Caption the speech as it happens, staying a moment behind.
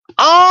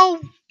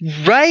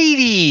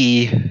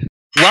Alrighty.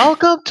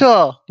 Welcome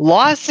to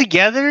Lost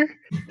Together,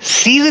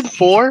 Season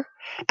 4,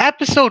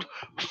 Episode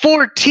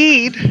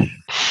 14.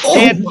 Oh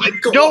And my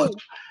god!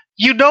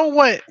 you know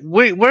what?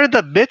 We're in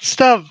the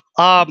midst of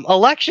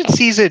election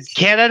season,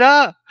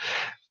 Canada.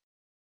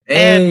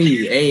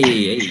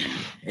 Hey.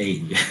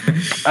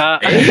 Uh,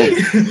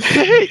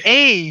 Hey.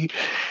 hey,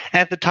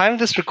 at the time of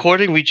this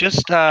recording, we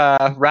just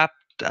wrapped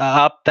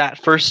up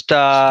that first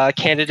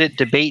candidate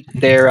debate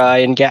there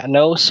in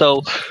Gatineau.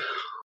 So,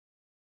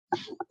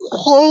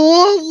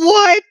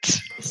 what?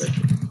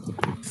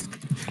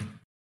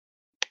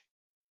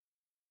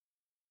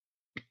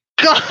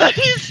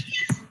 Guys,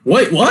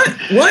 Wait, what?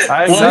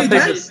 I have Say nothing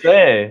that? to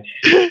say.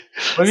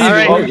 What do you All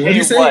right. mean, What do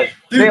you say? what?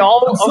 Dude, They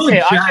all I'm so okay.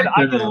 I jacked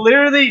can right now.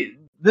 literally.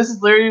 This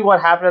is literally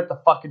what happened at the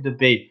fucking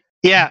debate.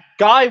 yeah,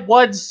 Guy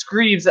 1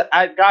 screams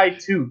at guy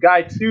 2.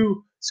 Guy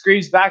 2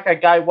 screams back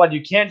at guy 1.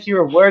 You can't hear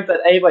a word that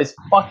anybody's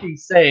fucking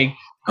saying.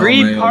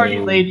 Green my Party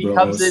old lady bros.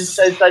 comes in,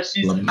 says that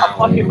she's a Lamau.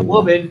 fucking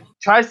woman,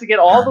 tries to get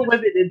all the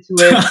women into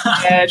it,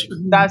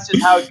 and that's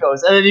just how it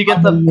goes. And then you get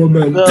I'm a the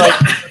woman.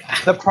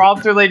 the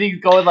prompter lady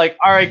going like,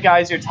 "All right,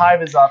 guys, your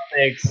time is up.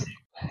 Thanks."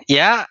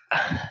 yeah.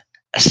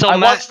 So I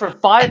Matt, watched for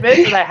 5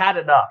 minutes and I had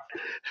enough.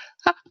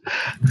 all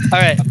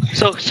right.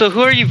 So who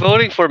are you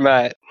voting for,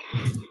 Matt?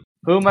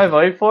 Who am I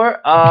voting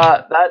for?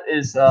 That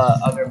is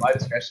under my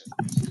discretion.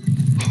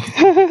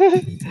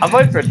 I'm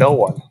voting for no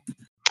one.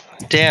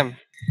 Damn.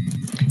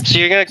 So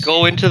you're gonna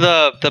go into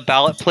the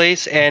ballot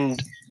place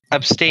and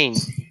abstain.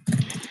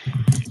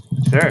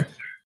 Sure.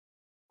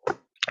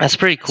 That's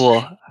pretty cool.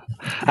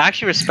 I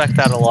actually respect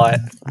that a lot.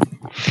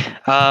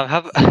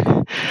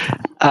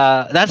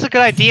 That's a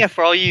good idea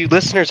for all you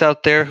listeners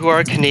out there who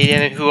are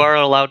Canadian and who are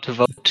allowed to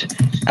vote.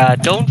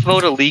 Don't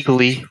vote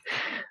illegally.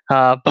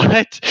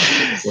 But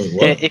Wait,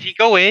 what? if you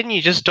go in,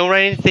 you just don't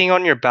write anything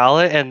on your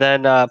ballot and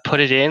then put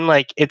it in.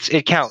 Like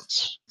it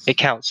counts. It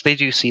counts. They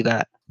do see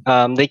that.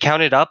 They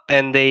count it up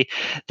and they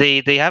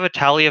have a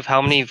tally of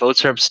how many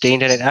votes are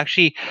abstained, and it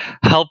actually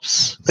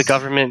helps the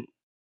government.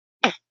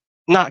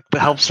 Not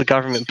helps the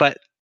government, but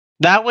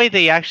that way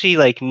they actually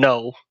like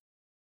know.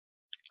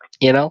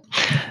 You know.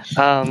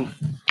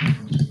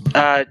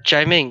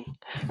 Jaiming,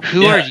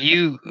 who Yeah. are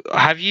you?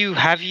 Have you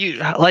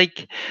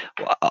like?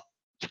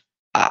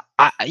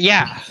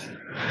 Yeah.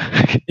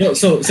 Yo,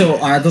 so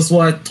that's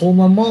what I told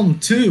my mom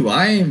too.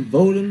 I ain't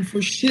voting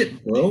for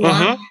shit, bro.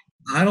 Mhm.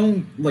 I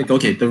don't like.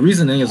 Okay, the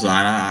reasoning is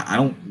I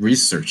don't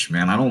research,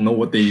 man. I don't know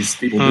what these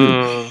people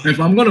do. If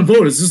I'm gonna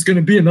vote, it's just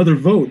gonna be another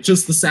vote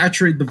just to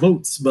saturate the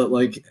votes. But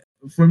like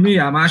for me,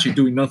 I'm actually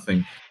doing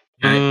nothing.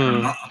 I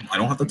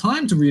don't have the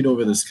time to read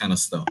over this kind of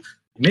stuff.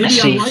 Maybe I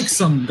see. like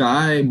some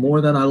guy more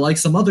than I like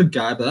some other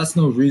guy, but that's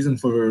no reason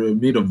for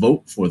me to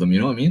vote for them. You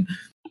know what I mean?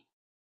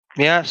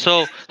 Yeah.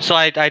 So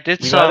I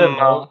did You gotta some.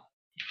 vote.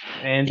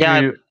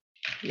 Andrew.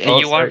 Yeah,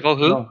 you want to vote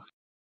who? No.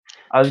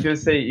 I was gonna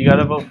say you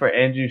gotta vote for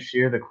Andrew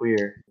Shear the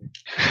queer.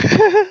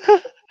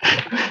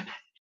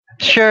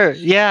 Sure.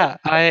 Yeah.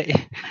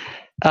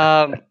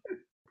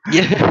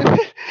 Yeah.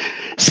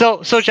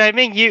 So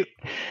Jaiming, you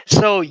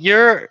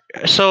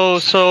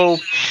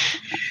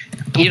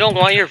you don't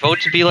want your vote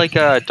to be like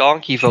a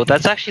donkey vote.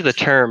 That's actually the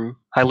term.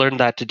 I learned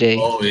that today.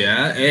 Oh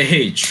yeah,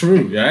 hey,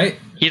 true, right?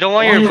 You don't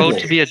want your vote Honorable.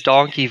 to be a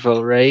donkey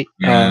vote, right?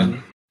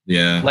 Yeah.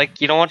 Yeah. Like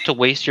you don't want to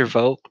waste your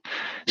vote.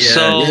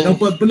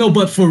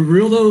 But for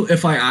real though,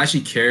 if I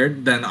actually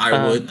cared, then I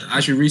Uh-huh. would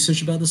actually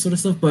research about this sort of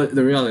stuff. But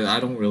the reality, I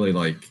don't really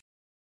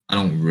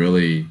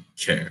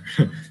care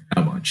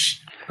that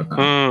much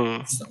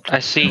about stuff. I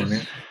see. You know what I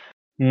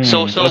mean?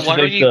 So Don't why you don't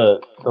think you?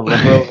 the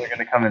liberals are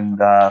gonna come and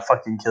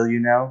fucking kill you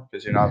now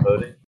because you're not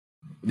voting?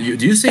 Do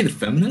you say the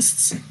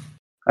feminists?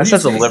 I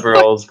said the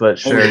liberals, but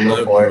sure, Oh,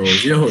 go for it.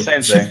 liberals. Yo,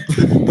 Same thing.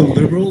 The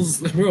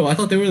liberals, bro. I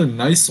thought they were the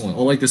nice one,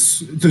 or like the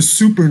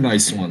super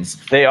nice ones.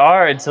 They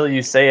are until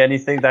you say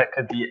anything that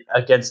could be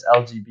against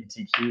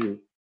LGBTQ,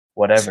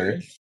 whatever.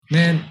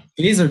 Man,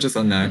 gays are just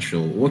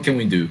unnatural. What can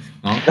we do?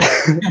 Huh?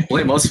 You can't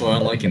blame us for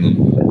unliking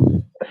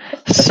them.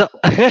 So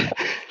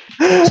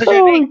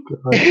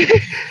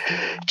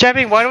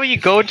Jaiming, why don't you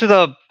go into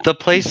the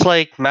place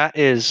like Matt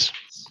is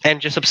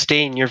and just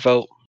abstain your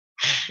vote?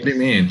 What do you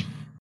mean?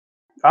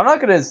 I'm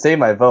not gonna say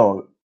my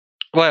vote.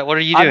 What are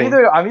you doing?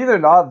 I'm either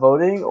not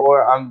voting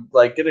or I'm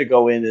like gonna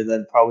go in and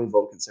then probably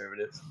vote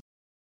conservative.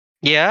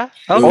 Yeah.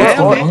 What's Okay.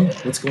 going on?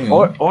 What's going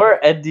on? Or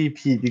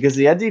NDP because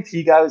the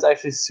NDP guy was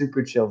actually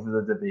super chill for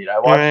the debate. I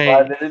watched Right.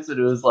 5 minutes and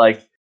it was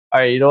like,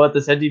 all right, you know what?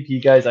 This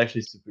NDP guy is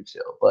actually super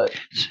chill. But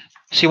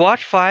So you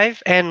watch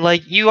 5 and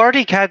like you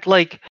already had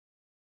like,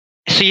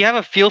 so you have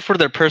a feel for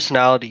their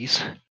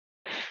personalities.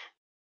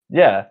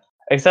 yeah,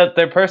 except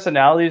their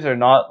personalities are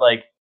not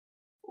like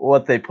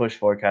what they push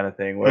for, kind of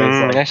thing. Where it's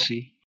I like,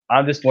 see.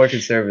 I'm just more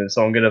conservative,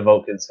 so I'm gonna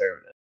vote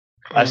conservative.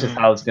 That's just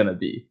how it's gonna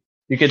be.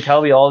 You can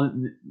tell me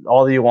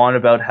all you want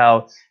about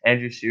how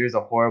Andrew Scheer is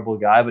a horrible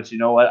guy, but you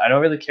know what? I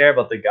don't really care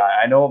about the guy.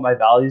 I know what my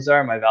values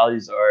are. My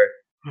values are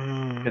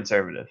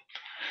conservative.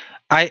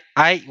 I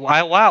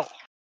wow.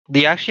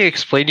 They actually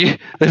explained you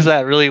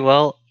that really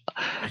well.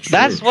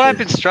 That's what I've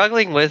been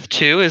struggling with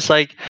too. Is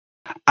like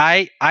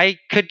I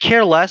could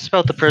care less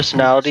about the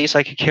personalities.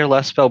 I could care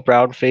less about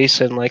brown face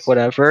and like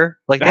whatever.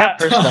 Like they have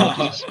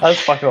personalities. That's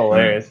fucking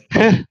hilarious.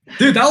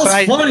 Dude, that was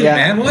But funny, yeah.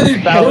 man. Why did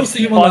you That was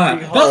roasting him on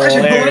that? fucking That was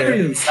actually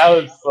hilarious. hilarious. That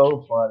was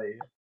so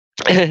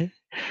funny.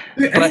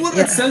 Dude, But, anyone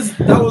yeah. that says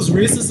that was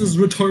racist is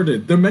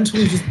retarded. They're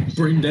mentally just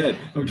brain dead.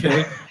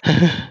 Okay.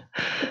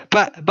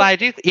 but I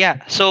do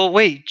yeah. So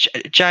wait,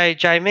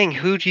 Jai Ming,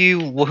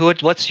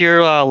 what's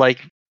your like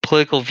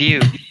political view?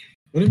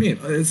 What do you mean?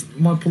 It's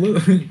my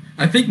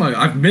I think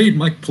I've made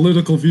my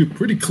political view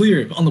pretty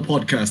clear on the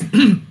podcast.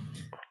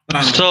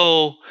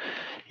 So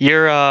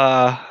you're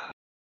I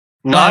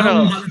not don't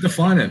know a how to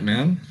define it,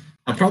 man.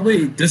 I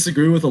probably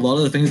disagree with a lot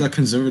of the things that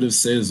conservatives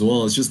say as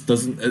well. It just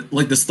doesn't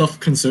like the stuff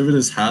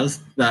conservatives has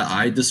that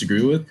I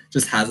disagree with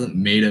just hasn't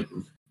made it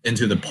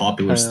into the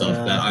popular stuff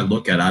that I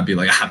look at. I'd be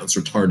like, that's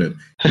retarded.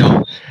 You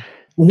know?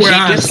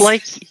 Whereas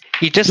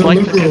you dislike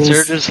the liberals-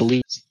 conservatives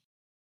lead.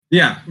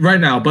 yeah, right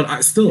now, but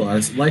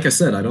like I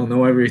said, I don't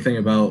know everything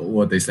about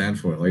what they stand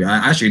for. Like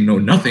I actually know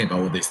nothing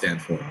about what they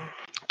stand for.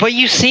 But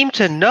you seem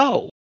to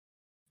know.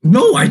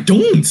 No, I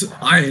don't.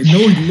 I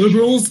know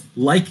liberals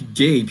like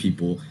gay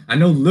people. I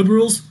know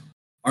liberals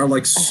are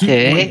like super.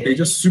 Okay. Like, they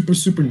just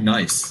super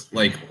nice.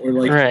 Like or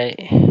like, Right.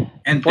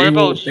 and What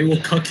they will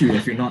about- cuck you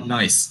if you're not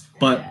nice.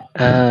 But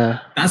Uh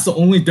that's the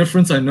only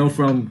difference I know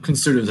from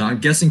conservatives. I'm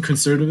guessing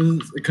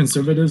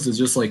conservatives is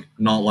just like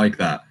not like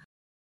that.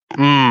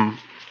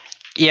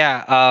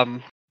 yeah,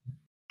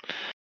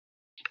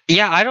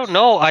 yeah, I don't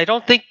know. I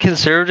don't think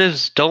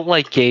conservatives don't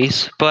like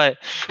gays, but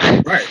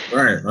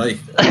Right. Like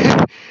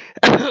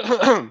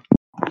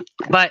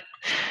but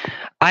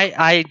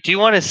I do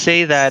want to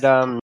say that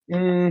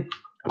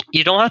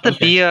you don't have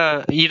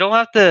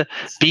to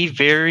be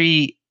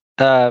very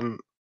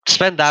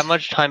spend that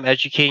much time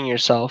educating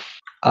yourself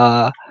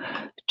to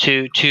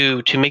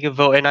make a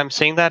vote. And I'm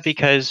saying that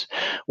because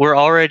we're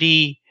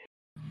already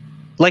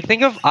like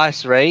think of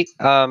us, right?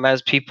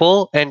 As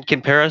people and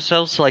compare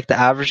ourselves to like the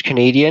average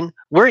Canadian.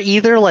 We're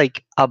either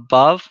like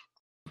above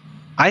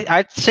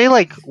I'd say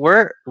like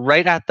we're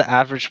right at the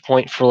average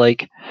point for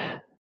like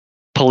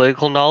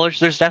political knowledge.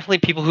 There's definitely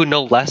people who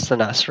know less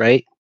than us,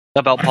 right?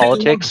 About I think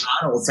politics.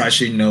 adults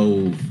actually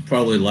know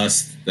probably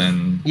less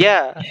than.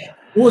 Yeah.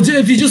 Well,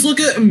 if you just look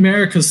at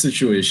America's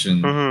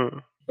situation, hmm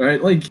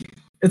right? Like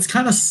it's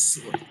kind of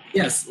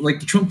yes,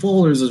 like the Trump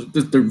followers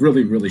they're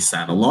really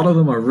sad. A lot of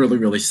them are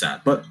really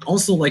sad, but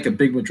also like a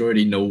big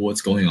majority know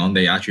what's going on.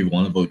 They actually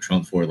want to vote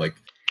Trump for like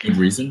good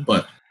reason,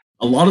 but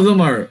a lot of them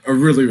are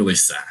really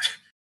sad.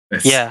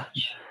 Yeah.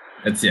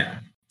 Yeah.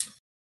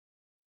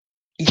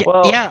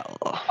 Well, yeah.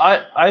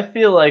 I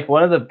feel like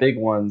one of the big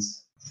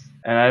ones,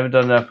 and I haven't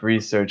done enough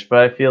research, but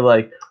I feel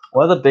like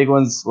one of the big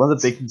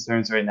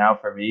concerns right now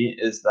for me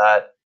is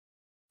that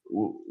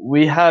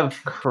we have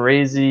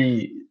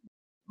crazy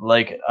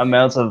like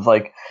amounts of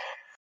like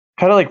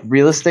kind of like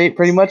real estate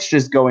pretty much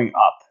just going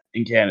up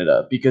in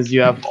Canada because you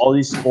have all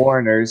these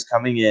foreigners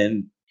coming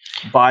in,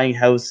 buying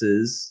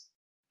houses,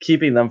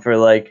 keeping them for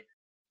like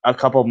a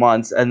couple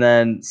months, and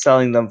then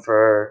selling them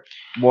for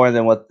more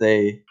than what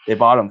they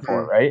bought them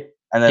for, right?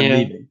 And then Yeah.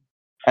 leaving,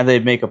 and they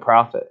make a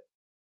profit,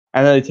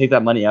 and then they take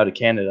that money out of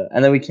Canada,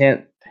 and then we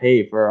can't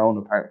pay for our own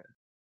apartment.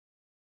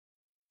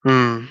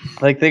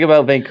 Like think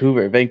about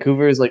Vancouver.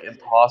 Vancouver is like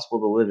impossible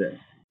to live in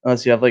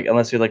unless you're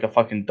like a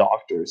fucking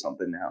doctor or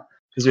something now,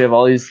 because we have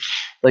all these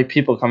like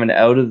people coming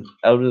out of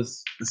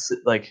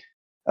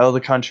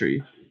the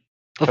country.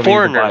 The coming in to buy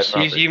foreigners.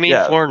 property. You mean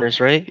Yeah. foreigners,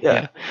 right?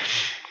 Yeah.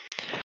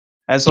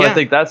 And so Yeah. I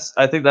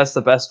think that's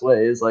the best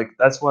way is like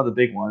that's one of the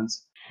big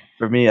ones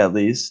for me at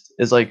least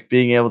is like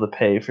being able to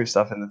pay for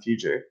stuff in the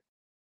future.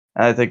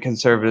 And I think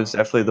conservatives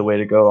definitely the way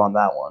to go on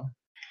that one.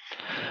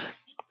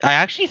 I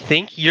actually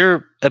think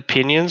your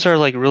opinions are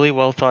like really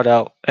well thought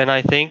out, and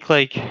I think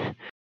like,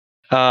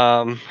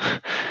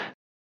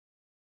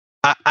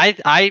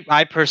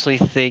 I personally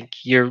think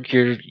you're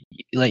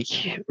like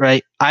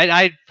right.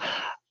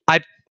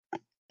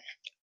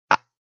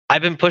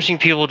 I've been pushing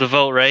people to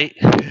vote, right?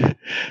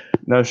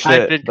 No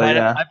shit.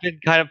 I've been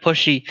kind of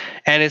pushy,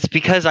 and it's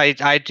because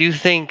I do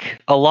think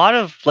a lot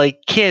of like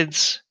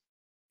kids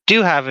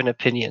do have an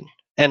opinion.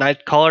 And I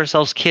call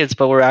ourselves kids,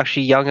 but we're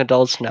actually young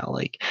adults now.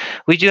 Like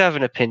we do have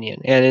an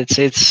opinion, and it's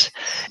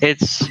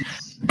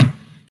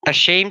a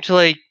shame to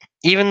like,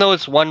 even though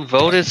it's one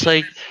vote, it's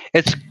like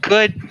it's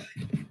good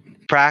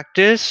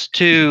practice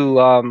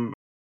to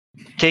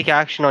take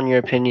action on your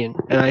opinion,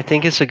 and I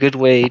think it's a good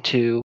way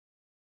to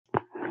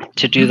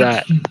do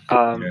that.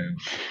 Yeah.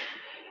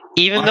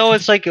 Even though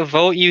it's like a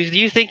vote,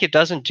 you think it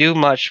doesn't do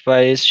much,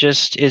 but it's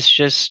just.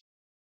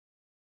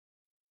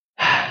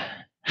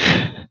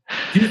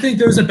 Do you think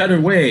there's a better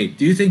way?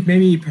 Do you think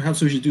maybe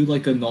perhaps we should do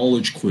like a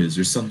knowledge quiz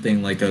or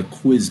something like a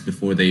quiz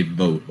before they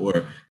vote?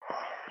 Or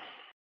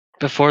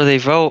before they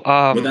vote,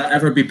 would that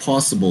ever be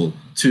possible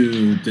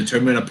to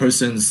determine a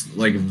person's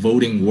like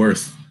voting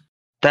worth?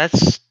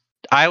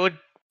 I would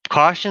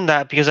caution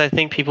that because I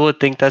think people would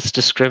think that's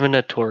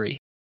discriminatory.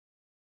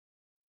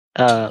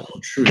 True.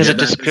 Because Yeah, it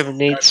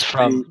discriminates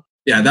from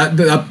Yeah,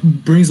 that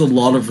brings a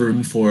lot of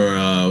room for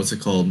what's it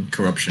called,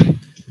 corruption.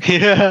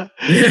 Yeah,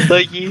 Yeah,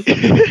 like you,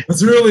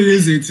 it's really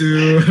easy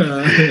to.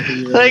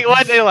 like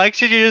one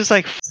election, you're just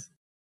like,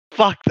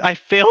 fuck, I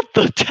failed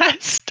the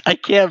test. I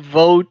can't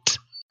vote.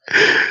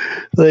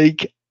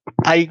 Like,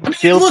 I I mean,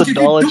 failed look, the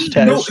knowledge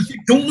test. if you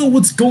don't know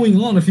what's going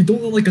on, if you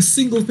don't know like a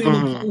single thing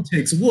about Mhm.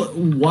 politics,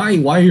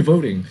 why are you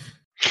voting?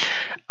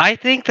 I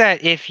think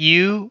that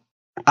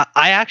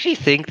I actually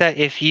think that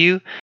if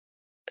you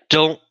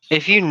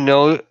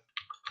know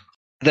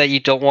that you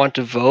don't want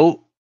to vote,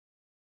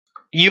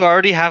 you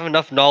already have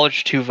enough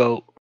knowledge to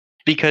vote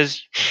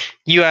because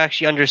you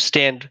actually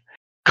understand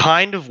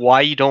kind of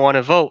why you don't want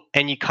to vote,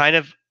 and you kind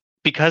of,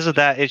 because of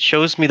that, it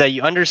shows me that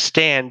you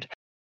understand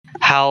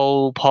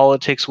how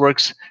politics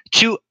works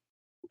to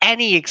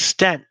any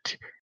extent.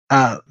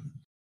 Uh,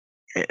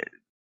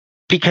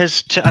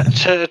 because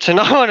to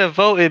not want to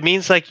vote, it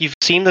means like you've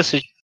seen this,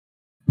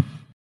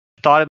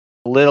 thought about it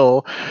a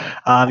little,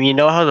 you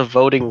know how the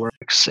voting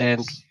works,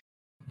 and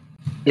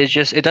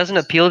it doesn't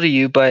appeal to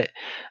you. But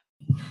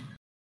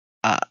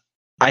uh,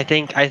 I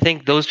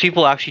think those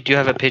people actually do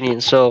have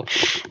opinions. So,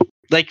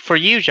 like for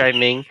you,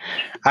 Jaiming,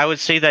 I would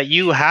say that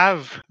you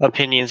have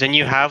opinions and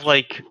you have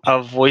like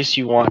a voice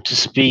you want to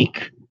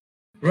speak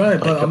Right,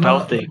 but like I'm about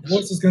not. My things.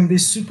 voice is gonna be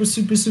super,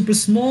 super, super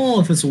small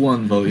if it's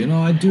one vote. You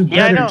know, I do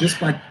Yeah, I better know. just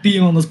by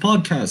being on this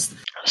podcast.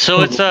 So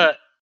But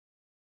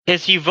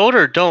it's you vote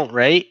or don't,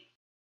 right?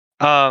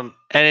 And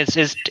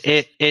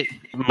it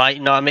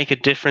might not make a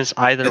difference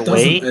either it doesn't.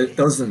 way, It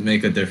doesn't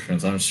make a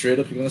difference. I'm straight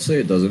up gonna say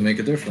it doesn't make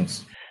a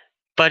difference.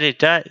 but it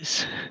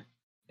does.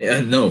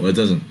 Yeah, no, it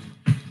doesn't.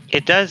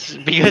 It does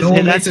You because know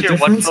what makes that's a your one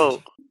difference?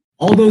 vote.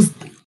 All those,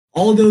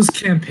 all those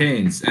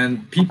campaigns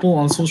and people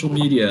on social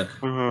media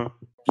Hmm.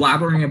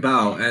 blabbering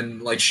about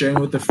and like sharing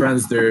with their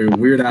friends their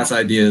weird ass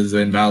ideas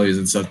and values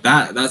and stuff.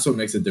 That's what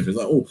makes a difference.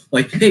 Like, oh,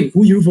 like, hey,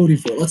 who you voting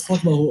for? Let's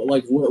talk about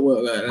like what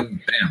and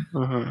bam.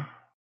 Hmm.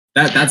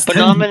 That's But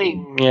 10 not many.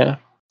 people. Yeah,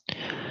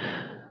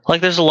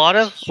 like there's a lot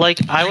of like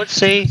I would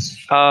say,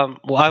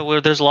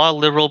 where there's a lot of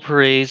liberal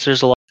parades.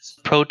 There's a lot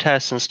of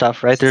protests and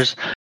stuff, right?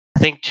 I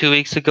think 2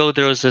 weeks ago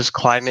there was this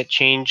climate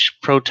change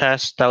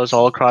protest that was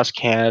all across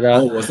Canada.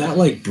 Oh, was that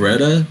like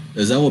Breda?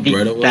 Is that what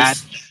Breda That,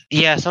 was?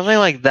 yeah, something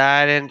like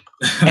that, and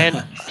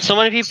so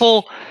many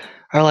people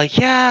are like,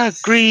 yeah,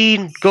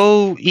 green,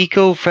 go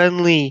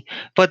eco-friendly,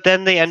 but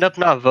then they end up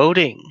not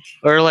voting,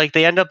 or like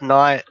they end up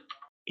not,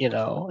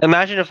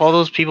 imagine if all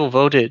those people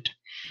voted.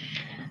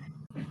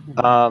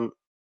 Um,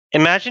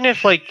 Imagine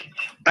if like,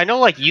 I know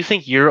like you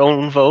think your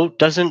own vote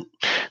doesn't.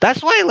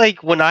 That's why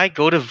like when I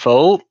go to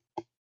vote,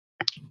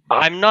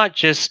 I'm not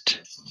just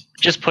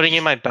putting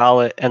in my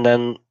ballot and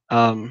then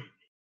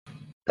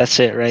that's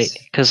it, right?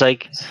 Because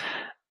like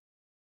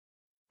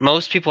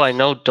most people I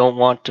know don't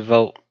want to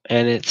vote,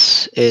 and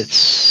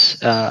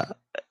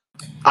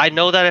I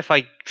know that if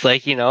I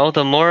like,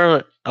 the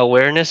more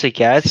awareness it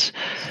gets,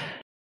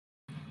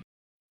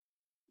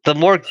 the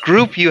more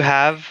group you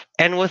have,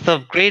 and with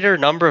a greater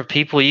number of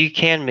people, you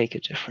can make a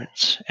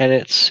difference. And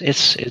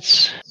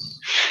it's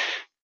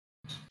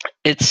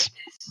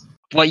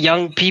what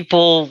young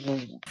people.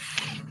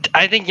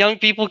 I think young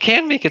people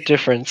can make a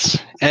difference,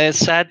 and it's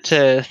sad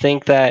to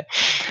think that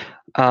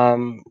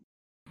um,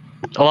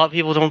 a lot of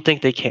people don't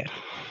think they can.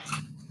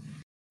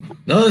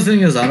 The other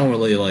thing is I don't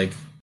really like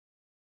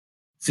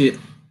see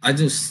I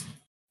just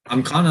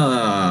I'm kind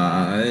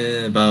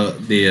of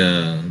about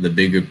the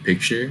bigger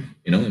picture,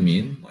 you know what I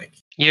mean?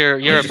 You're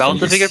Like about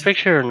the bigger focus.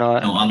 picture or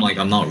not? No,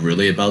 I'm not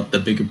really about the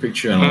bigger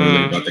picture. I'm not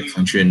really Mm, about the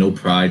country and no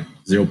pride,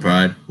 zero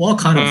pride. Well,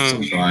 kind of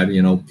some mm, pride,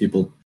 you know.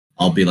 People,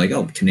 I'll be like,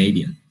 oh,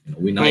 Canadian, you know,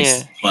 we yeah.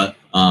 nice, but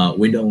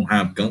we don't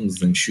have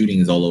guns and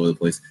shootings all over the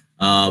place.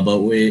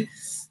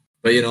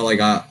 But you know, like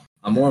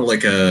I'm more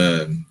like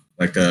a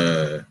like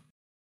a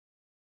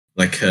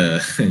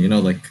you know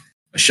like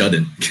a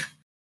shut-in.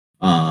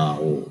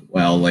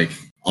 Well, like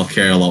I'll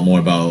care a lot more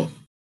about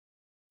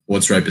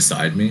what's right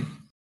beside me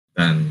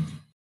than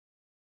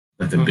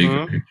the bigger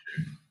Hmm. picture.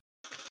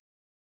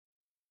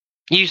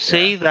 You Yeah.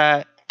 say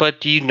that,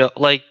 but do you know?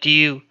 Like, do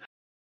you?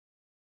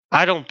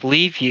 I don't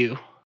believe you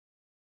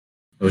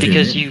What do you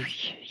because mean?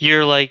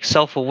 you're like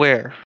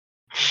self-aware.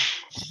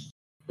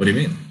 What do you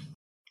mean?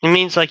 It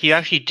means like you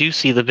actually do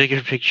see the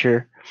bigger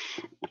picture,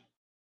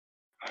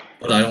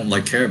 But I don't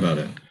like care about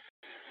it.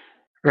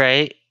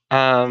 right?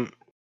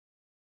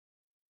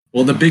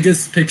 Well, the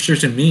biggest picture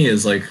to me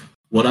is like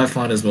what I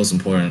find is most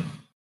important,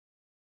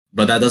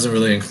 but that doesn't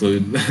really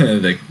include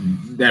like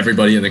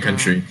everybody in the Mhm,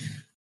 country.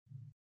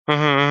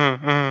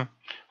 mhm, mhm.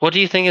 What do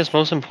you think is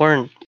most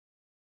important?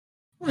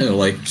 You know,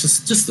 like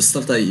just the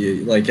stuff that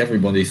like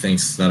everybody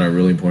thinks that are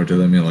really important to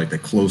them. You know, like the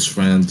close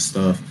friends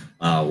stuff,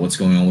 what's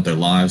going on with their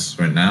lives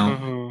right now.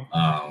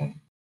 Hmm.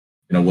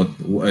 You know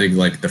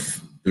like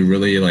the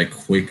really like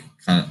quick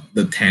kind of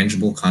the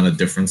tangible kind of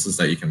differences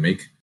that you can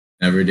make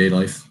in everyday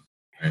life.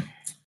 Right.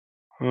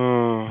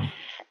 Hmm.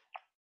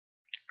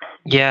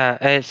 Yeah,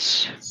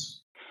 it's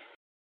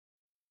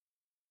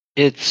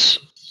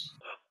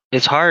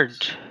it's hard.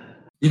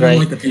 Even Right.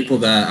 like the people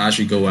that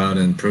actually go out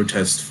and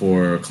protest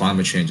for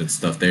climate change and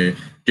stuff, they're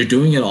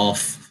doing it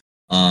off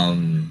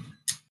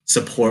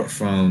support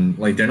from,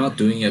 like, they're not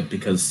doing it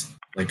because,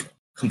 like,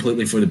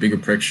 completely for the bigger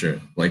picture.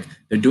 Like,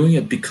 they're doing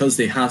it because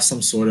they have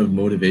some sort of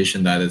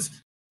motivation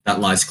that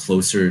lies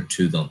closer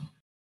to them.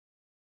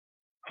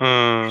 Hmm.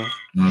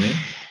 You know what I mean?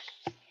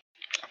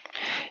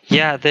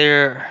 Yeah,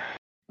 they're.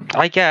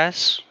 I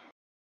guess.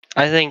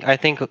 I think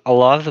a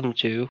lot of them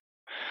do.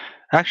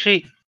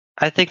 Actually,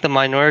 I think the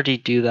minority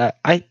do that.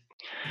 I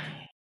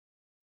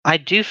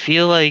do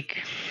feel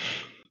like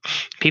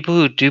people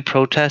who do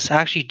protest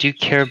actually do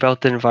care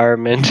about the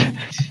environment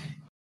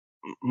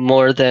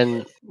more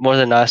than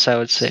us, I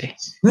would say.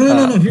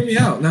 No. Hear me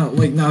out.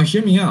 Now,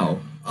 hear me out.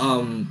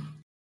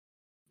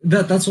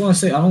 That's what I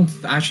say. I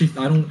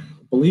don't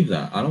believe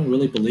that. I don't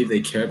really believe they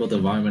care about the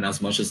environment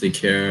as much as they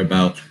care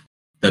about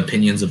the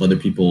opinions of other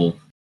people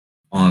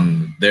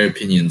on their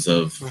opinions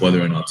of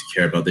whether or not to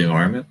care about the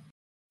environment.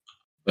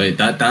 Like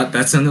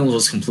that sentence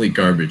was complete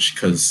garbage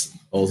because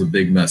it was a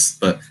big mess.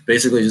 But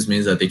basically, it just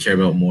means that they care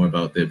about more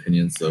about the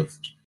opinions of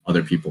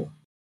other people.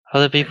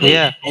 Other people,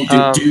 yeah.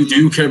 Do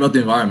you care about the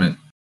environment?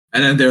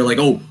 And then they're like,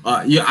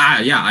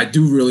 I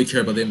do really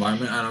care about the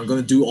environment, and I'm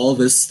gonna do all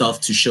this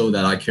stuff to show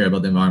that I care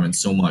about the environment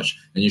so much,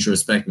 and you should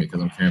respect me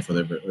because I'm caring for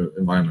the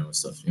environment and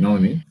stuff. You know what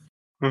I mean?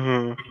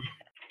 Mm-hmm.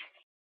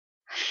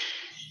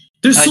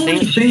 There's I so think-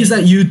 many things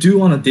that you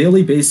do on a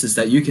daily basis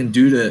that you can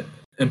do to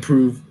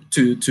improve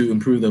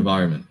the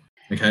environment.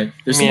 Okay,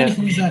 there's so many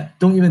things that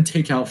don't even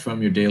take out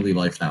from your daily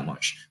life that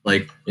much.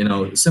 Like,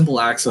 simple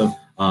acts of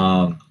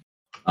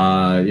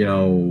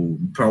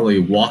probably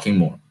walking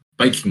more,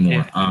 biking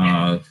more.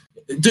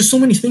 There's so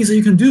many things that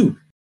you can do.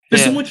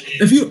 There's so much.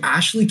 If you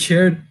actually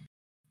cared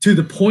to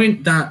the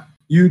point that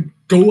you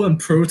go and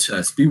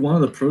protest, be one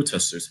of the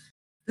protesters,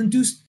 then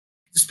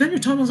spend your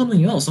time on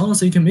something else.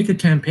 Honestly, you can make a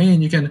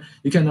campaign. You can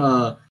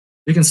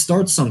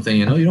start something.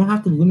 You don't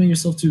have to limit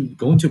yourself to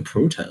going to a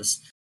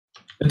protest.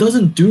 It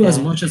doesn't do as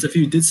much as if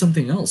you did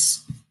something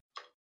else.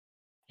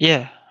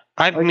 Yeah,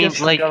 I mean,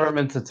 like,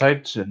 government's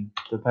attention,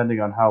 depending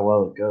on how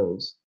well it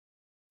goes.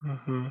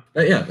 Mm-hmm.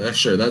 Yeah, that's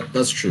sure.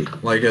 That's true.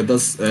 Like, it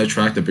does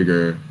attract a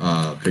bigger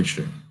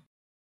picture.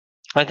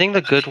 I think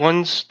the good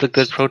ones, the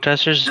good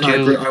protesters, I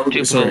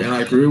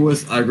agree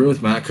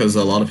with Matt because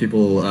a lot of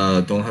people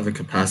don't have the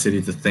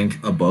capacity to think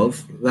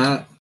above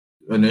that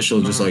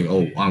initial, just like,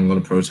 oh, I'm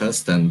going to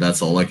protest, and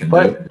that's all I can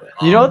do.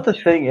 You know what the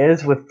thing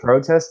is with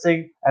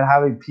protesting and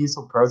having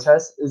peaceful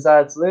protests is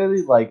that it's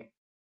literally like,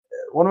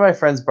 one of my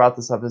friends brought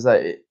this up, is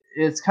that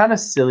it's kind of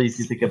silly if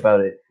you think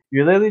about it.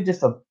 You're literally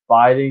just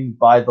abiding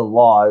by the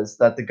laws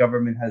that the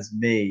government has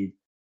made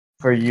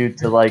for you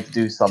to, like,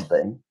 do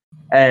something.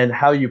 And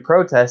how you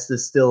protest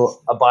is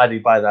still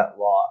abiding by that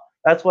law.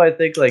 That's why I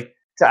think, like,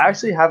 to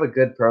actually have a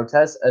good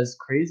protest, as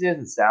crazy as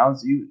it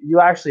sounds, you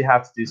actually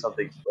have to do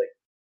something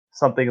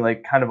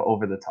like kind of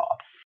over the top.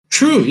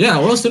 True, yeah,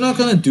 or else they're not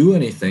gonna do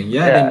anything.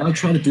 Yeah, they might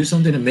try to do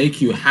something to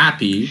make you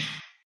happy,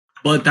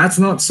 but that's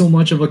not so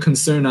much of a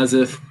concern as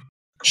if,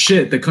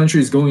 shit, the country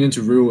is going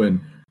into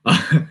ruin,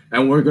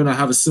 and we're gonna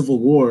have a civil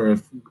war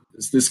if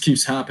this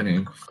keeps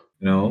happening.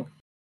 Mm-hmm.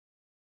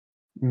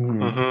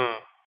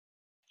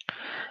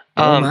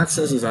 What Matt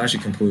says is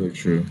actually completely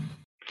true.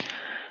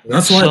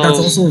 That's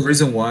also a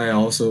reason why I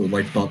also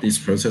thought these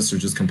protests were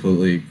just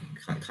completely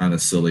kind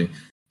of silly,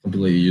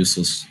 completely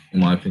useless in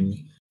my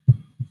opinion.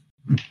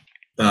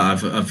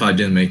 If I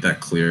didn't make that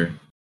clear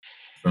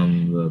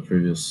from the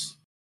previous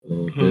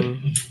little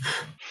bit.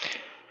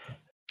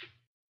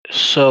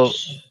 So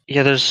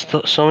yeah, there's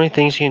so many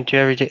things you can do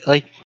every day.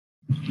 Like,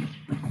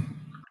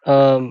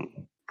 can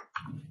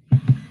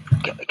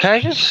I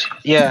just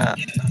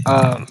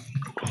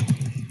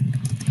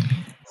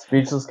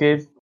Speechless,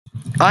 Gabe?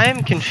 I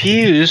am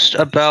confused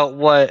about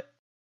what.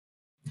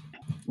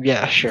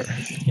 Yeah, sure.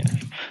 Yeah.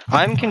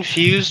 I'm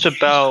confused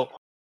about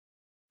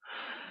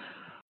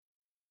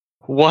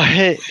what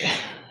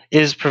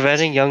is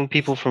preventing young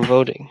people from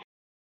voting.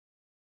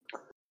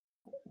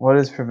 What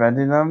is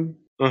preventing them?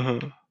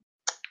 Mm-hmm.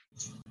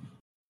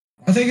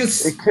 I think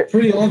it's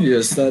pretty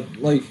obvious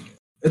that, like,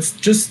 it's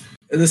just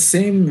the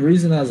same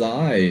reason as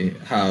I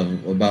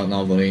have about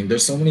not voting.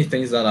 There's so many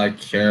things that I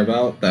care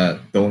about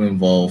that don't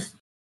involve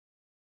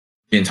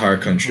the entire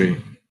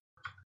country.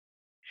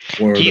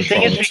 Do you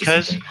think it's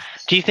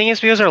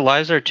because our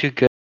lives are too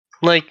good?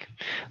 Like,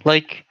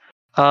 do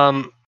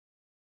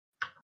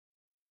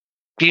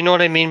you know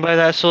what I mean by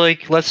that? So,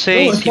 like, let's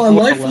say if my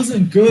life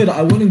wasn't good,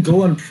 I wouldn't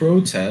go and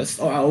protest.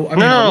 I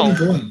wouldn't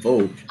go and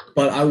vote,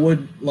 but I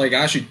would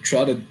actually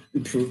try to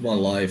improve my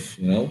life.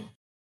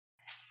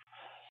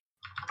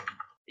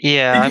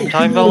 Yeah, I'm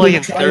talking about like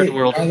in third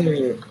world.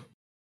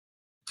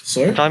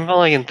 Sorry? I'm talking about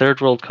like in third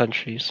world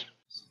countries.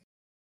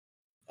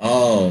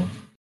 Oh.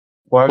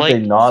 Why are they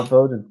not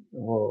voted?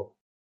 Whoa.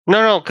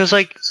 No, because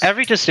like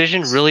every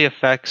decision really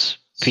affects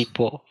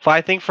people. But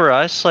I think for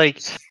us, like,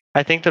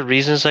 I think the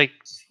reason is like,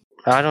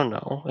 I don't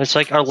know. It's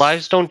like our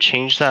lives don't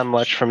change that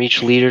much from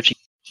each leader to,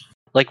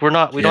 like, we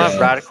don't have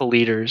radical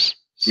leaders.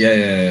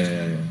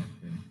 Yeah.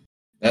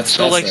 That's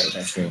So, like, right.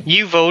 That's true.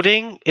 you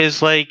voting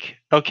is like,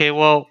 okay,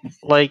 well,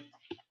 like,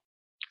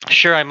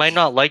 sure, I might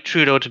not like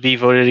Trudeau to be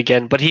voted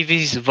again, but if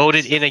he's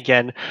voted in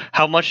again,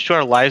 how much do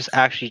our lives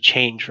actually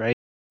change, right?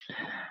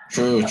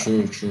 True.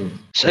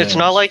 So it's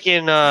not like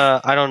in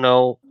I don't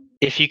know,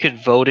 if you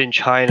could vote in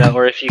China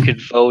or if you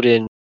could vote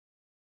in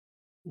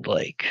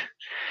like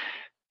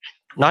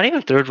not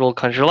even third world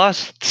country, a lot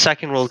of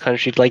second world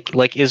countries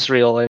like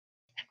Israel and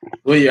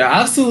Well, you're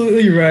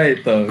absolutely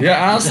right, though. You're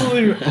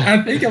absolutely.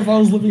 I think if I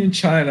was living in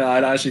China,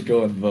 I'd actually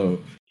go and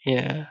vote.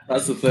 yeah.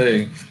 That's the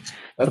thing.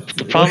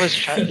 The problem is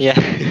China,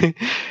 yeah.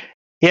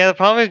 Yeah, the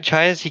problem in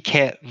China is you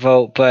can't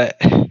vote, but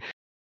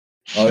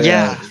Oh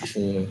yeah,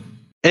 true.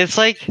 it's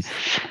like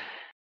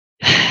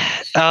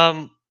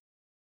that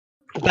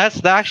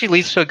actually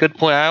leads to a good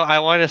point. I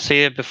want to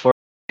say it before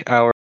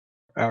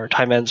our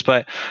time ends,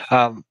 but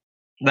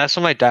that's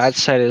what my dad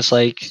said is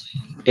like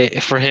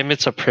for him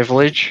it's a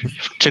privilege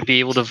to be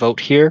able to vote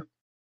here.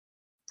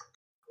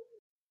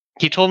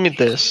 He told me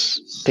this,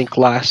 I think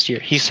last year.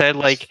 He said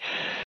like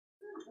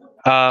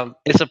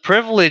it's a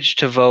privilege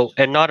to vote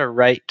and not a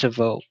right to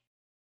vote.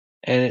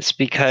 And it's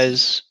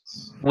because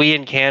we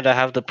in Canada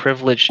have the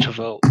privilege to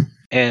vote.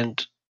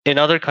 And in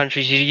other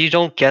countries you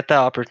don't get that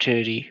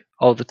opportunity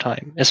all the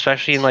time,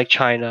 especially in like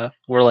China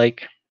where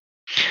like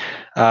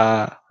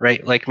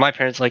right, like my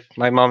parents, like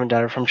my mom and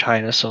dad are from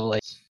China, so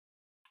like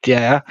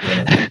yeah.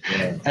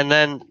 And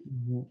then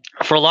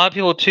for a lot of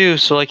people too,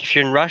 so like if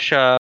you're in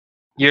Russia,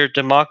 your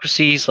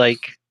democracy is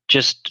like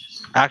just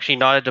actually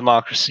not a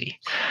democracy.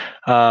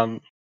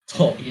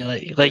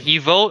 Like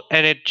you vote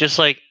and it just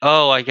like,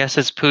 oh, I guess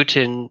it's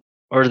Putin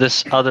or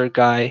this other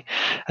guy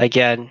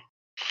again.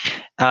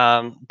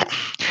 And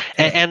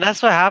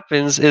that's what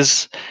happens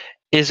is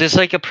it's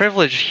like a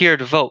privilege here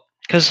to vote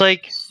because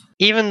like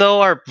even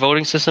though our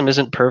voting system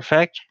isn't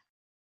perfect,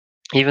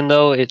 even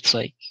though it's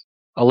like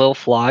a little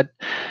flawed,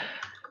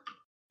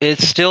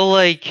 it's still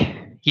like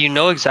you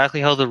know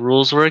exactly how the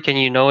rules work and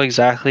you know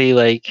exactly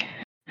like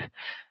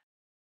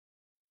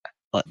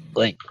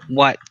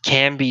what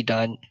can be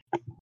done.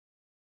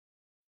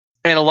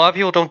 And a lot of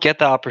people don't get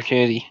that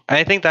opportunity.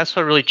 I think that's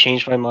what really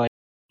changed my mind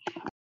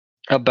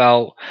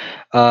about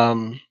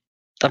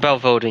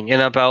voting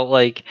and about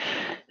like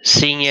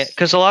seeing it,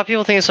 because a lot of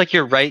people think it's like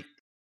your right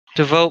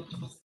to vote,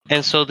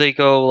 and so they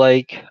go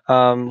like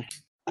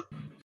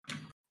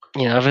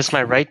if it's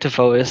my right to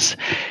vote, it's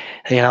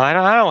I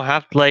don't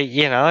have like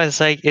it's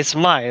like it's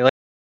my like,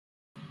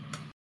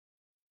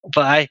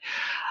 but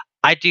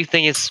I do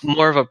think it's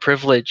more of a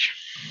privilege.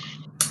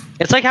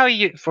 It's like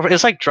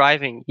it's like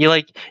driving. You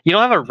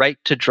don't have a right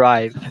to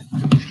drive.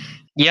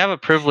 You have a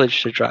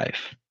privilege to drive.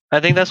 I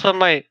think that's what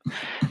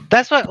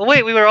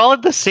wait, we were all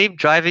at the same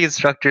driving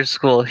instructor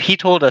school. He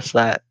told us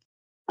that.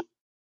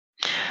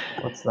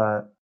 What's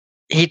that?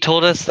 He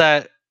told us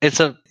that it's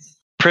a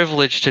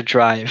privilege to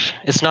drive.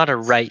 It's not a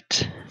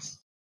right.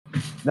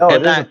 No,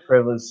 And it is a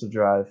privilege to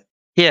drive.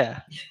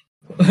 Yeah.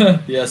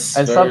 Yes.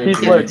 And some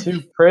people are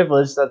too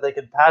privileged that they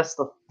can pass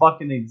the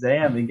fucking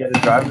exam and get a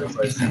driver's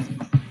license.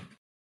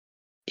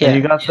 Yeah. And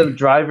you got them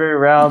driving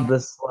around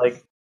this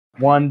like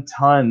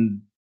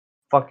 1-ton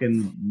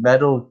fucking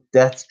metal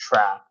death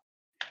trap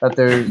that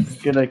they're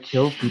gonna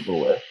kill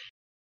people with.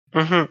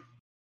 Mm-hmm.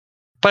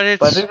 But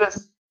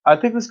I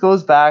think this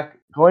goes back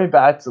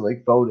to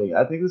like voting.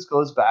 I think this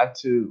goes back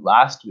to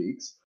last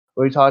week's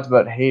where we talked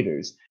about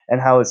haters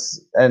and how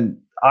and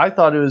I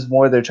thought it was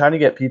more they're trying to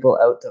get people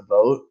out to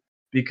vote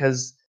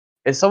because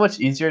it's so much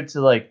easier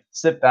to like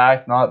sit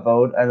back, not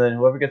vote, and then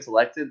whoever gets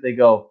elected, they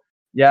go,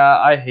 "Yeah,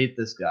 I hate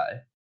this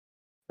guy.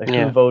 Like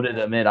who voted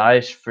him in?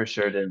 I for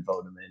sure didn't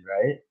vote him in,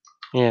 right?"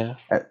 Yeah.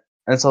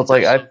 And so it's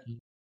like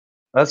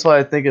that's why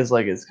I think is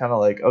like it's kind of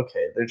like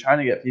okay, they're trying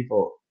to get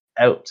people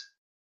out.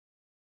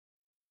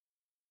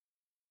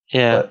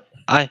 Yeah. But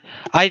I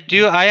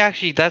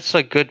actually, that's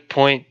a good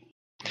point.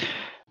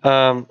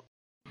 A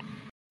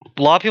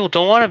lot of people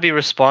don't want to be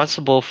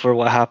responsible for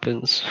what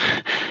happens.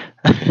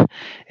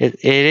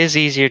 It is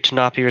easier to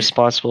not be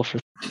responsible for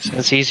things.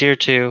 It's easier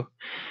to.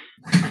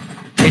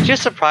 It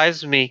just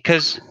surprises me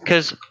because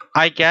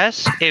I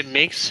guess it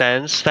makes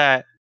sense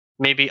that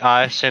maybe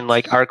us and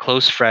like our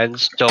close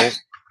friends don't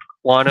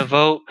want to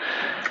vote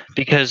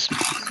because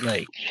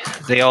like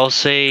they all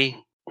say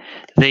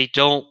they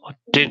don't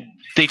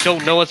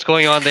know what's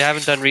going on. They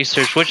haven't done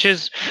research, which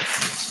is,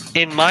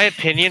 in my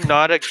opinion,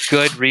 not a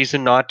good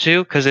reason not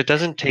to, because it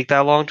doesn't take that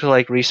long to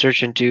like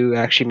research and do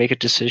actually make a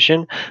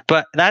decision.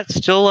 But that's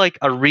still like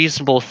a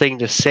reasonable thing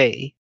to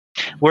say.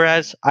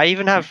 Whereas I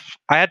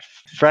had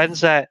friends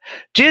that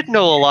did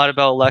know a lot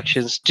about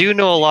elections, do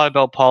know a lot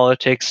about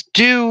politics,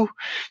 do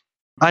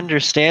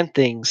understand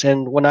things,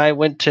 and when I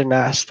went to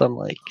ask them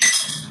like,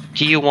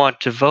 "Do you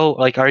want to vote?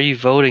 Like, are you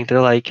voting?" They're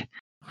like,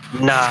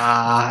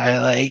 "Nah,"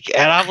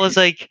 and I was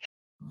like,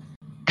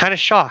 kind of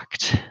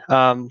shocked.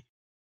 I'm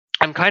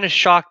kind of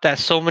shocked that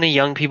so many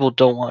young people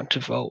don't want to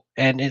vote,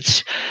 and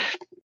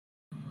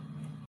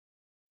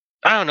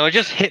I don't know, it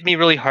just hit me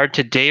really hard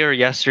today or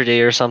yesterday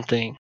or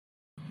something.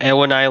 And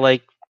when I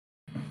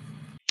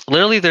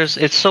literally,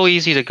 it's so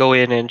easy to go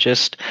in and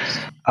just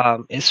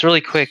it's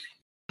really quick.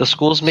 The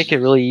schools make it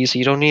really easy.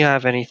 You don't need to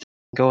have anything.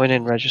 Go in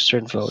and register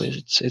and vote.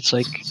 It's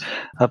like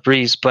a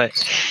breeze, but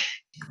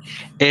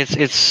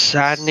it's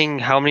saddening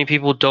how many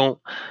people don't.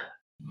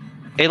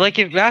 It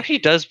actually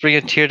does bring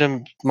a tear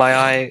to my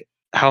eye.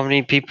 How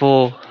many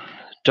people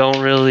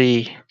don't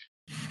really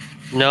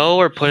know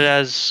or put it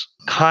as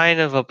kind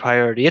of a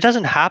priority. It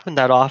doesn't happen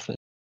that often,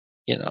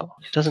 you know.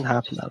 It doesn't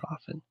happen that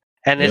often,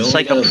 and We it's only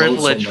like a gotta vote so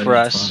privilege for many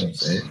us.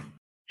 times, eh?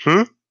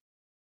 Hmm.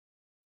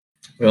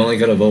 We only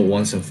gotta vote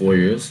once in 4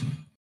 years.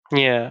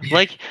 Yeah,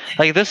 like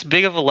this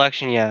big of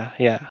election.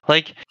 Yeah.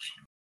 Like,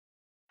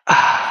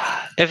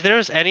 if there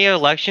was any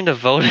election to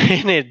vote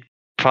in, it'd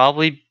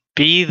probably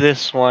be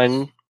this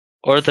one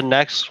or the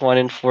next one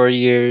in 4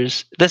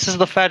 years. This is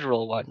the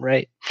federal one,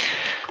 right?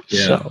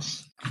 Yeah.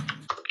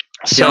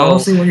 So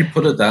Honestly, when you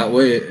put it that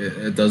way,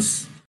 it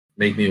does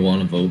make me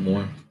want to vote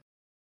more.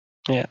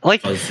 yeah,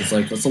 like Cause it's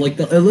like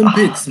the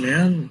Olympics,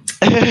 man.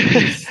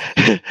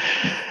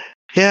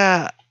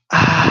 yeah.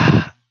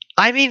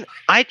 I mean,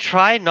 I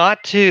try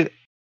not to.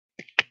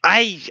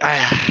 I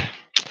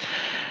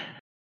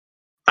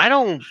I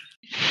don't.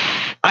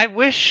 I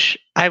wish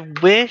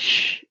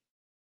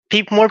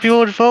more people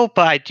would vote,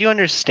 but I do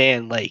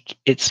understand. Like,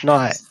 it's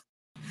not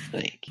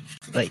like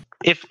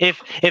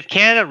if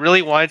Canada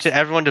really wanted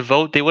everyone to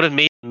vote, they would have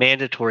made it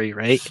mandatory,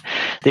 right?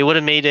 They would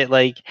have made it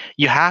like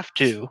you have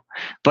to.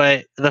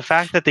 But the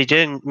fact that they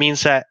didn't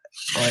means that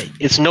like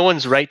it's no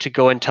one's right to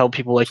go and tell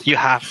people like you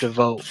have to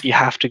vote, you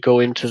have to go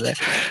into there.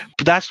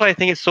 But that's why I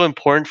think it's so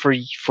important for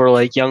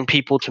like young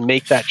people to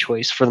make that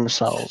choice for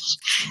themselves.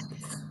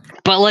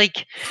 But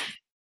like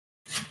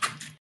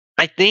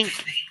I think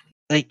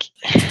like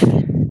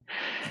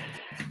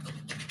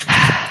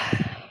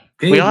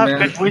we Hey all have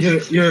man, good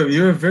voices.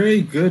 you're a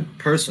very good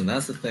person.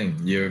 That's the thing.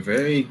 You're a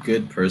very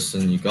good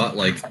person. You got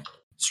like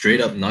straight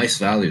up nice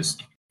values.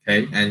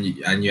 Okay, and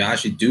you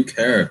actually do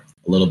care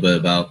a little bit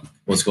about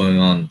what's going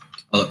on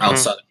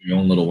outside of your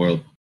own little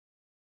world.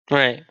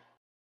 Right.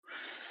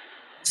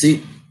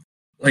 See,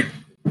 like,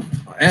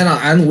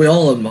 and we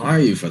all admire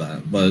you for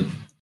that, but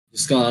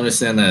just gotta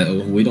understand that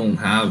we don't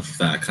have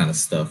that kind of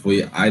stuff.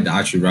 I'd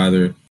actually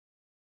rather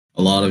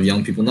a lot of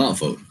young people not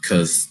vote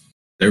because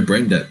they're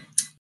brain dead.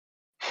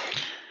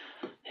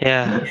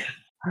 Yeah.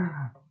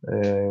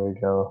 There we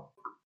go.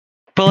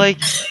 But like,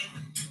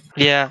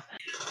 yeah,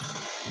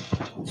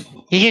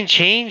 you can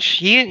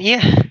change.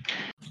 Yeah,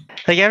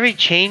 like every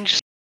change.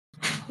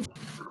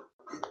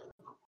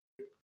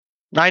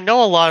 I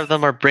know a lot of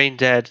them are brain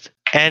dead,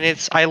 and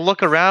it's. I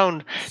look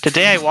around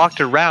today. I walked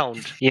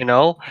around, you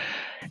know,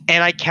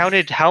 and I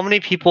counted how many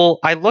people.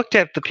 I looked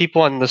at the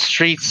people on the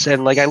streets,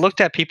 and like I looked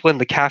at people in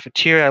the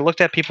cafeteria. I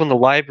looked at people in the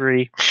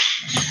library,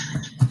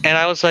 and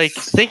I was like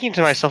thinking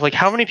to myself, like,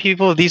 how many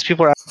people of these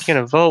people are actually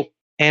going to vote?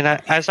 And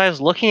as I was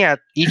looking at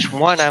each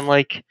one, I'm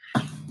like,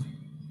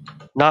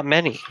 not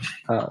many,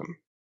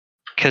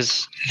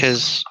 because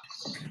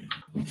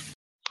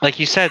like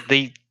you said,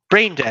 they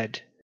brain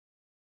dead.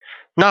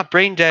 Not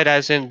brain dead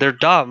as in they're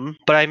dumb,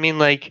 but I mean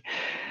like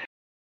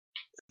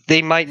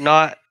they might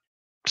not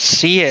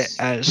see it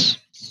as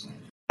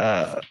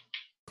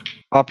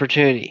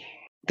opportunity.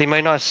 They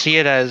might not see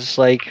it as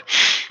like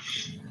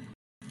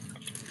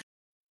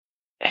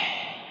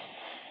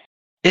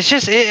it's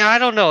just I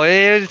don't know.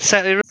 It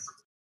saddened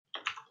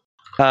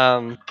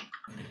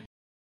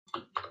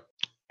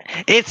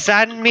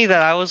me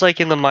that I was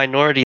like in the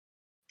minority,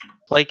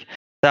 like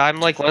that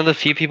I'm like one of the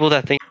few people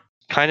that think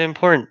it's kind of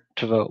important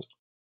to vote.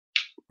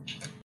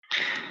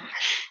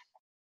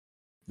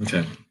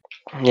 Okay.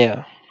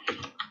 Yeah.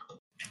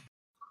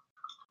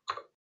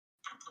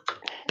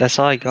 That's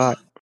all I got.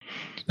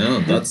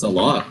 No, that's a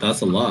lot. That's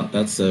a lot.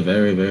 That's a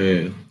very,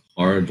 very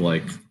hard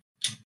like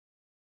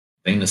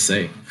thing to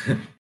say.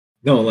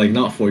 No, like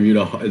not for you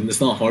to.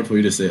 It's not hard for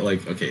you to say.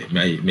 Like, okay,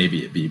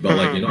 maybe it be, but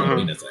like you know what I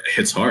mean.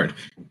 It's hard.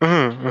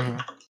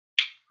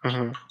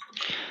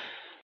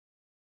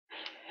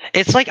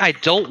 It's like I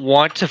don't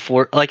want to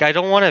I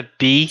don't want to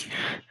be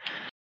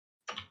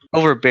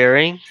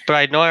overbearing, but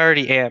I know I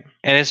already am,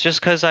 and it's just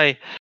because I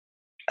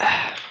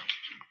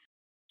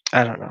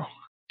don't know.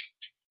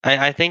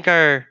 I think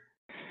our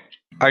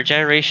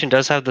generation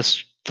does have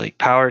this like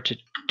power to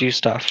do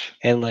stuff,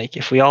 and like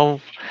if we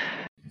all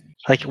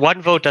like one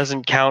vote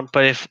doesn't count,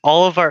 but if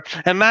all of our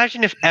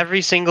imagine if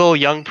every single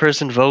young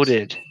person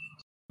voted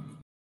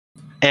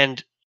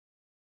and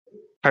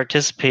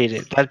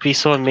participated, that'd be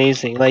so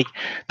amazing. Like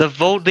the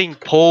voting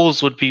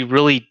polls would be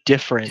really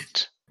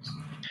different.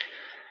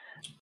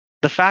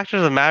 The fact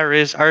of the matter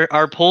is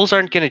our polls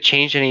aren't going to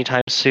change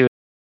anytime soon.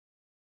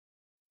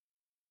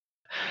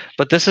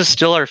 But this is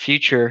still our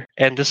future,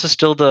 and this is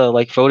still the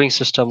like voting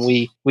system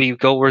we're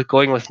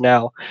going with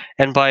now.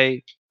 And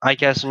by I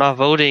guess not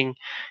voting,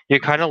 you're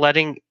kind of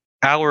letting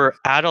our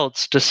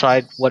adults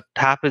decide what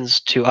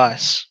happens to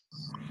us,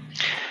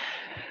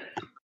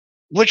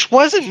 which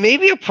wasn't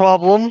maybe a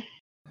problem,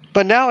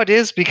 but now it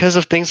is because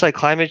of things like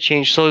climate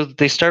change. So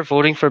they start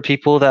voting for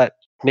people that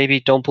maybe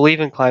don't believe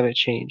in climate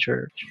change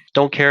or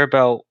don't care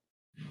about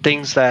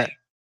things that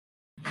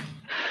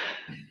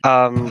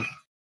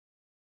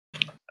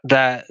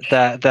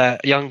that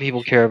young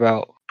people care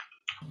about.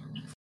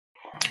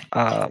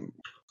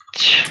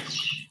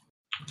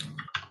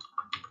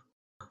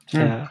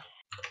 Yeah,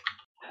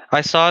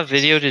 I saw a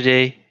video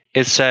today.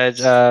 It said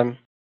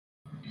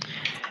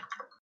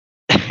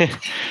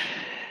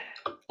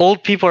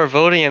old people are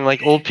voting, and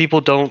like old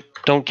people don't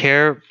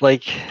care.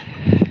 Like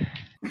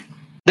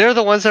they're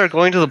the ones that are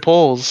going to the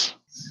polls,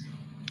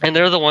 and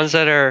they're the ones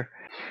that are,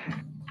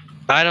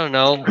 I don't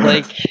know,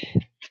 like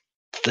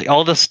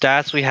all the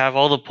stats we have,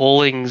 all the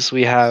pollings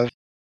we have,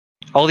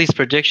 all these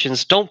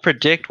predictions don't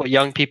predict what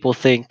young people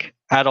think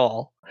at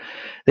all.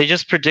 They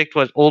just predict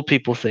what old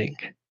people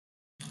think.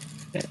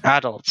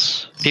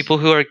 Adults, people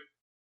who are,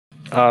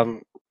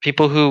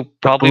 people who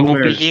probably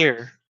won't be boomers.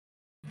 here.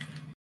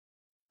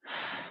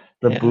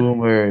 The Yeah.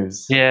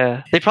 boomers.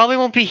 Yeah, they probably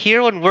won't be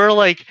here when we're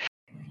like,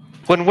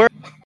 when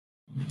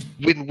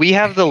we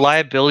have the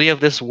liability of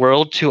this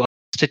world to us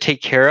to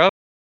take care of.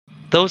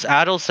 Those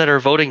adults that are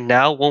voting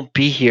now won't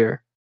be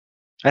here.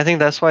 I think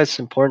that's why it's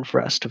important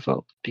for us to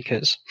vote,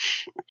 because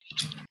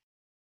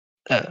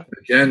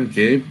Again,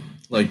 Gabe,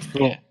 like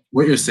yeah.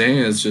 what you're saying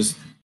is just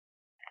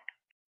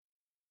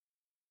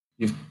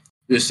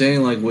you're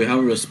saying like we have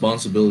a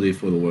responsibility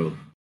for the world,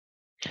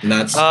 and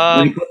that's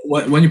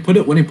when you put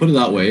it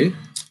that way.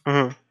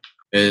 Mhm.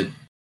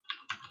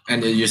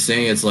 And you're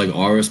saying it's like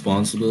our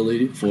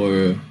responsibility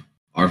for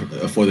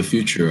the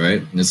future,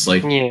 right? And it's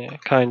like Yeah,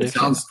 kind of.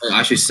 it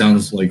actually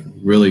sounds like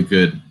really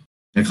good.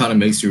 It kind of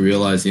makes you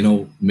realize,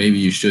 maybe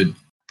you should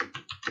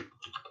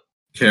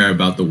care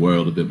about the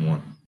world a bit more.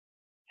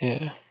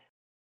 Yeah.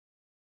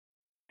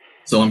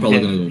 So I'm probably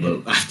gonna go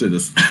vote after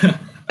this.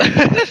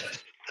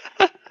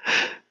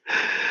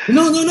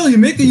 No. You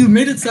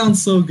made it sound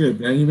so good,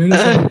 man. You made it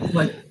sound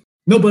like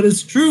no, but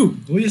it's true.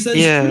 What you said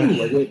is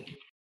true. Like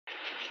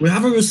we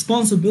have a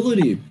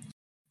responsibility.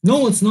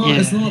 No, it's not. Yeah.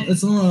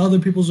 It's not other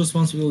people's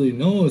responsibility.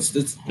 No,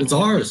 it's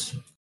ours.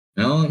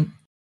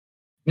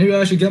 Maybe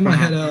I should get my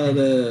head out of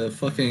the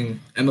fucking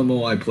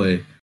MMO I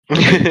play.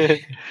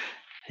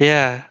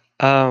 Yeah.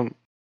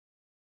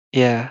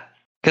 Yeah.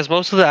 Because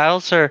most of the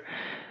adults are,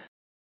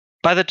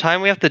 by the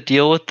time we have to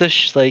deal with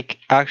this like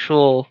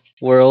actual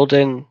world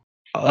and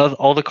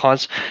all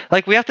the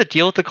like we have to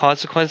deal with the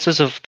consequences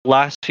of the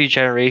last few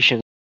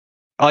generations,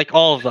 like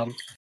all of them,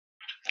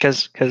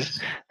 because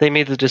they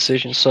made the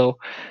decision. So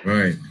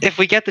right, if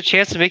we get the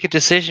chance to make a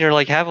decision or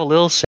like have a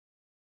little say,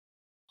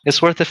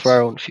 it's worth it for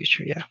our own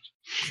future. Yeah.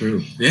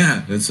 True.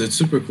 Yeah, it's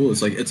super cool.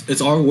 It's like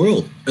it's our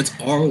world. It's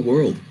our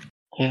world.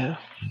 Yeah.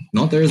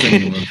 Not theirs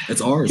anymore.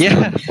 It's ours.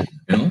 Yeah.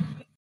 And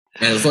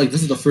it's like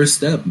this is the first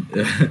step.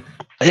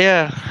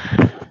 Yeah.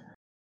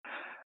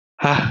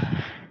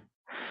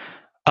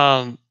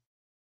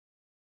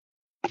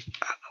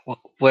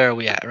 Where are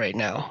we at right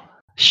now?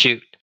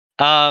 Shoot.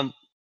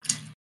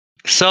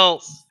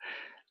 So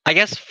I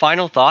guess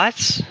final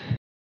thoughts.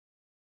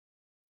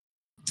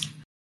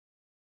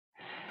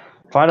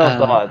 Final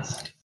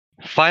thoughts.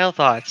 Final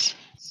thoughts.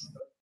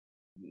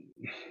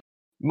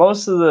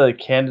 Most of the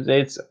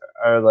candidates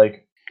are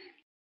like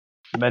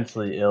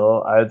mentally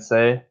ill, I would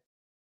say.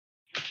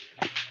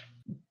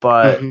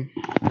 But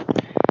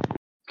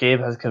Gabe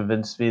has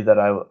convinced me that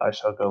I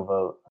shall go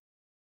vote.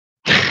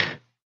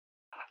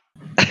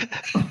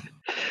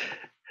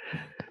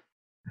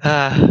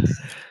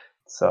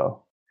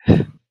 So,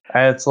 and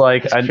it's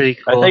like That's pretty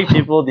I cool. think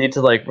people need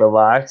to like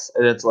relax,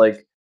 and it's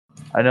like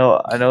I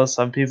know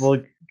some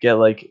people get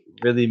like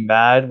really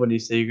mad when you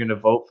say you're gonna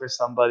vote for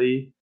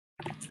somebody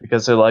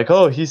because they're like,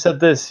 oh, he said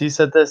this, and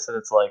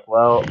it's like,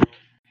 well,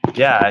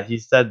 yeah, he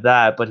said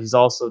that, but he's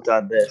also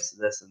done this,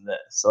 this, and this.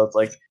 So it's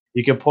like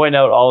you can point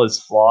out all his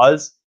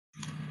flaws,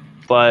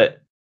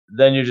 but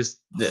then you're just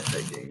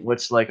nitpicking,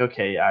 which like,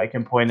 okay, I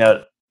can point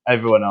out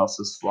everyone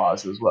else's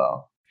flaws as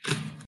well.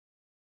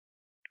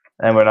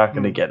 And we're not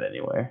going to get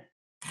anywhere.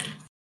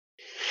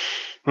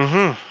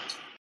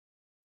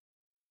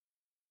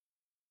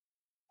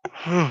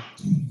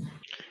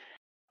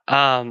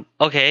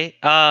 Okay.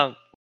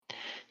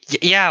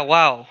 Yeah.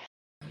 Wow.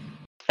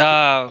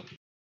 Yeah.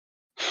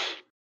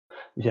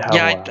 Yeah.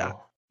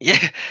 Wow.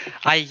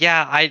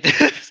 I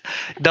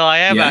no, I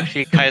am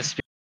actually kind of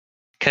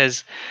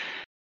because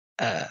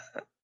yeah,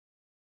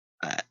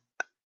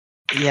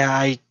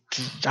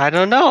 I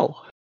don't know.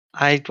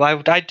 I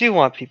do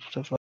want people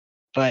to vote,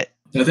 but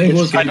I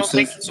think I don't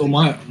think so.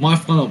 My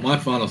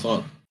final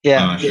thought.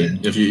 Yeah. Actually,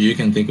 if you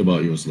can think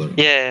about yours later.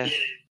 Yeah.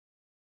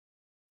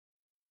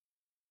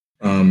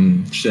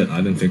 Shit, I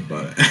didn't think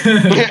about it.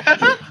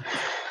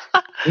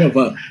 Yeah,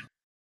 but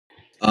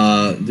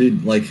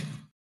dude, like,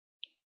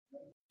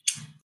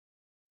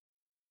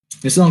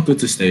 it's not good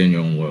to stay in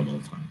your own world all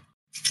the time.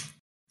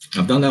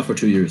 I've done that for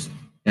 2 years,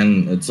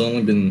 and it's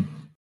only been.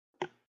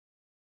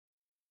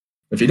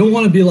 If you don't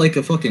want to be like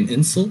a fucking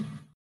incel,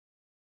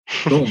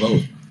 don't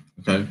vote.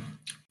 Okay,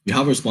 you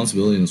have a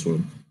responsibility in this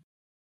world,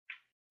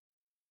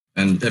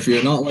 and if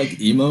you're not like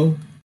emo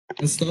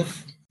and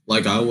stuff,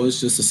 like I was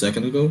just a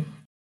second ago,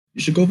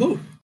 you should go vote.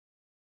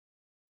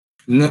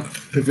 No,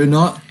 if you're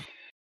not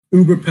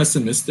uber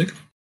pessimistic,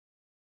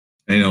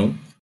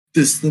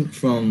 distant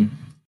from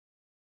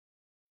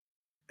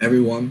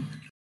everyone,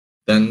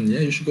 then yeah,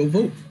 you should go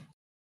vote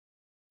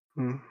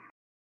Hmm.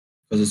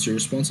 because it's your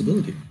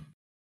responsibility.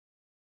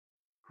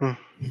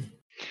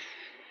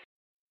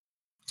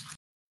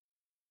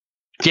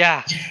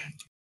 Yeah,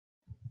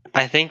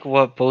 I think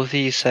what both of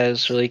you said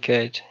is really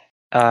good.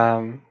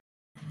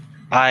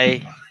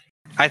 I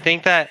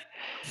think that,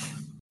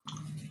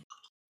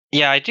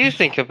 yeah, I do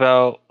think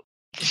about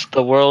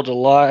the world a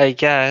lot, I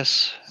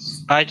guess.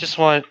 I just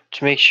want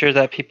to make sure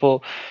that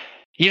people,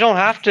 you don't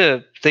have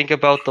to think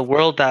about the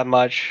world that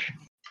much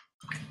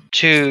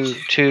to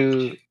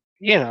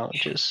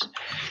just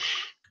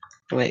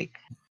like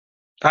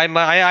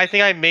I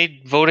think I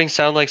made voting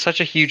sound like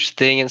such a huge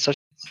thing and such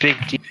a big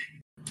deal.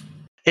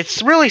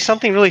 It's really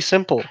something really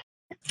simple.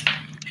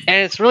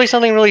 And it's really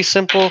something really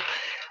simple.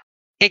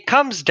 It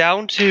comes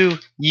down to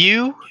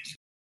you.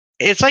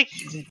 It's like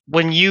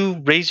when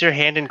you raise your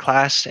hand in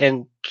class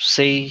and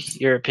say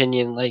your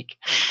opinion, like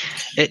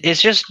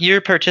it's just you're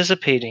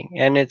participating,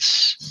 and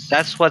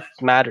that's what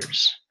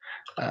matters.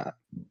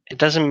 It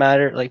doesn't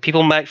matter. Like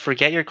people might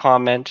forget your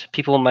comment.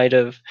 People might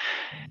have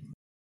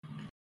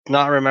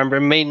not remember.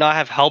 It may not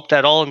have helped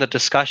at all in the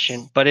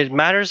discussion, but it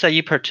matters that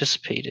you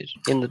participated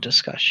in the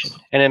discussion,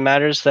 and it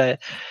matters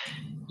that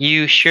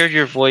you shared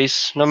your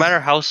voice, no matter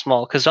how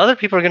small, because other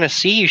people are going to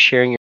see you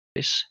sharing your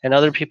voice, and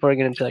other people are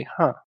going to be like,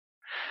 huh.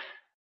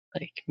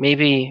 Like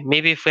maybe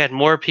if we had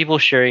more people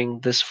sharing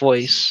this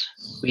voice,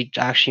 we'd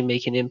actually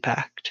make an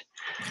impact.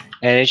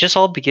 And it just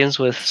all begins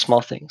with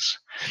small things.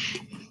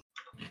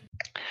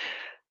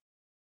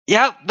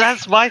 Yep,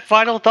 that's my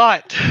final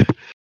thought.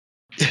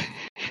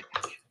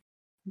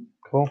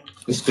 Cool.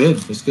 It's good.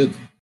 It's good.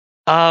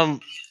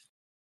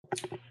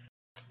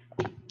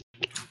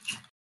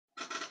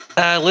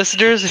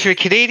 Listeners, if you're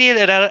Canadian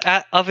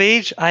and of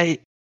age, I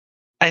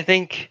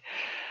think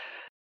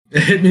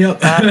Hit me up.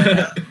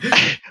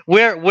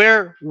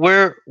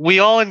 we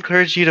all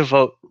encourage you to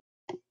vote.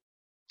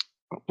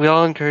 We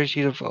all encourage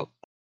you to vote,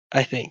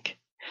 I think.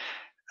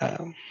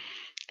 If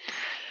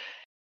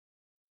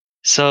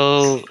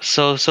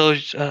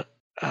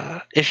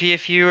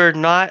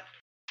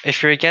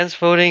you're against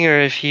voting, or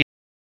if you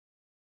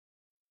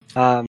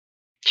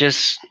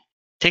just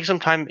take some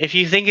time, if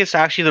you think it's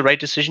actually the right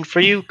decision for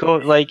you, go.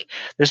 Like,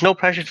 there's no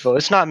pressure to vote.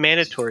 It's not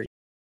mandatory.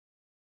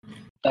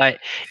 But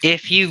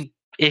if you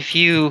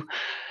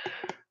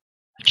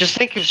just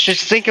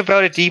think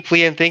about it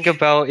deeply, and think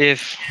about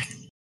if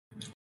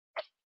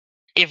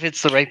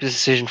it's the right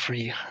decision for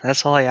you.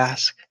 That's all I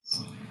ask.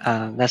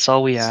 That's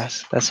all we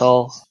ask. That's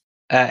all.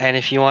 And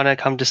if you want to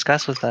come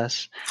discuss with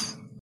us,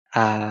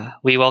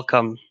 we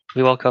welcome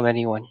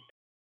anyone.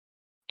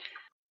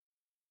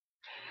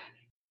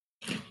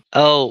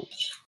 Oh,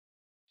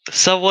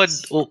 someone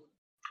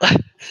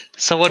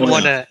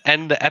want to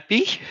end the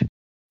epi?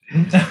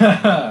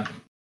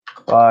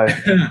 Bye.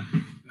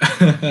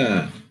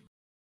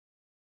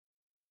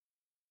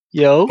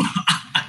 Yo.